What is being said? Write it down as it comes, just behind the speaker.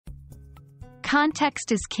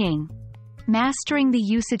Context is king. Mastering the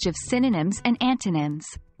usage of synonyms and antonyms.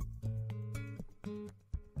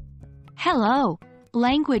 Hello,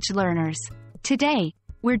 language learners. Today,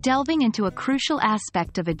 we're delving into a crucial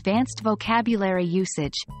aspect of advanced vocabulary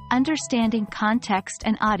usage, understanding context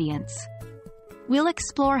and audience. We'll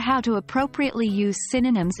explore how to appropriately use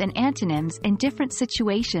synonyms and antonyms in different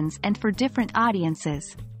situations and for different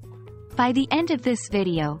audiences. By the end of this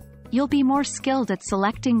video, you'll be more skilled at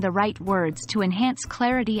selecting the right words to enhance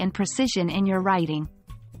clarity and precision in your writing.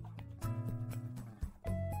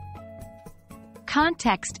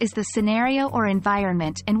 Context is the scenario or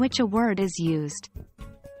environment in which a word is used.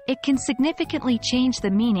 It can significantly change the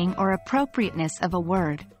meaning or appropriateness of a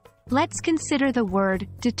word. Let's consider the word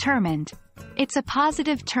determined. It's a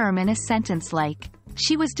positive term in a sentence like,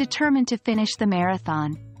 "She was determined to finish the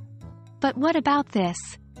marathon." But what about this?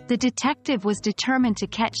 "The detective was determined to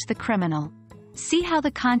catch the criminal." See how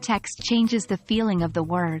the context changes the feeling of the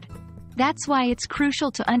word. That's why it's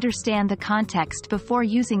crucial to understand the context before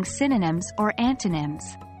using synonyms or antonyms.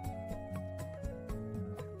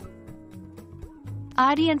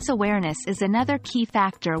 Audience awareness is another key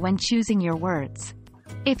factor when choosing your words.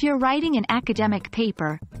 If you're writing an academic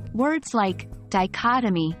paper, words like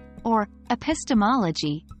dichotomy or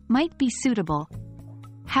epistemology might be suitable.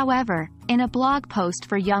 However, in a blog post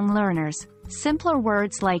for young learners, simpler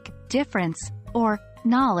words like difference or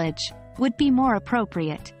knowledge would be more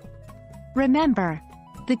appropriate. Remember,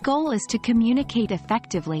 the goal is to communicate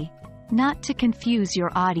effectively, not to confuse your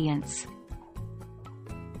audience.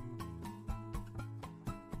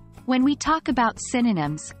 When we talk about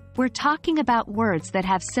synonyms, we're talking about words that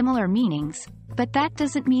have similar meanings, but that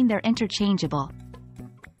doesn't mean they're interchangeable.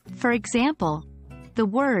 For example, the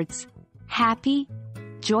words happy,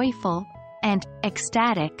 joyful, and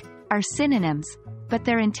ecstatic are synonyms, but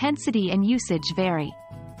their intensity and usage vary.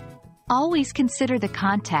 Always consider the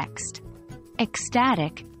context.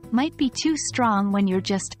 Ecstatic might be too strong when you're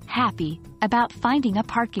just happy about finding a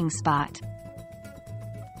parking spot.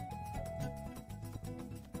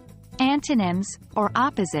 Antonyms, or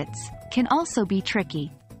opposites, can also be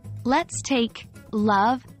tricky. Let's take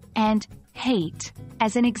love and hate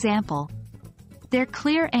as an example. They're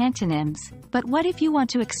clear antonyms, but what if you want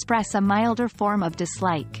to express a milder form of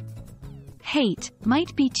dislike? Hate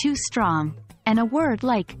might be too strong, and a word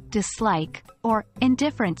like dislike or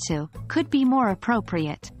indifferent to could be more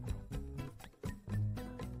appropriate.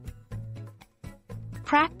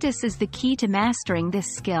 Practice is the key to mastering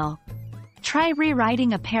this skill. Try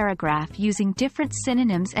rewriting a paragraph using different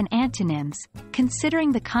synonyms and antonyms,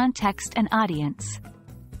 considering the context and audience.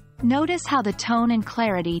 Notice how the tone and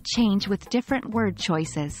clarity change with different word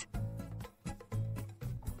choices.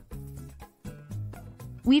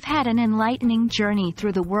 We've had an enlightening journey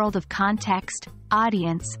through the world of context,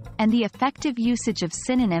 audience, and the effective usage of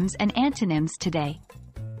synonyms and antonyms today.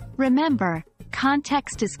 Remember,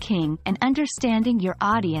 context is king, and understanding your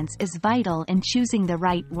audience is vital in choosing the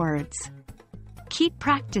right words. Keep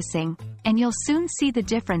practicing, and you'll soon see the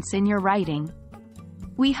difference in your writing.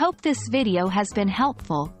 We hope this video has been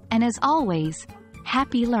helpful, and as always,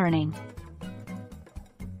 happy learning!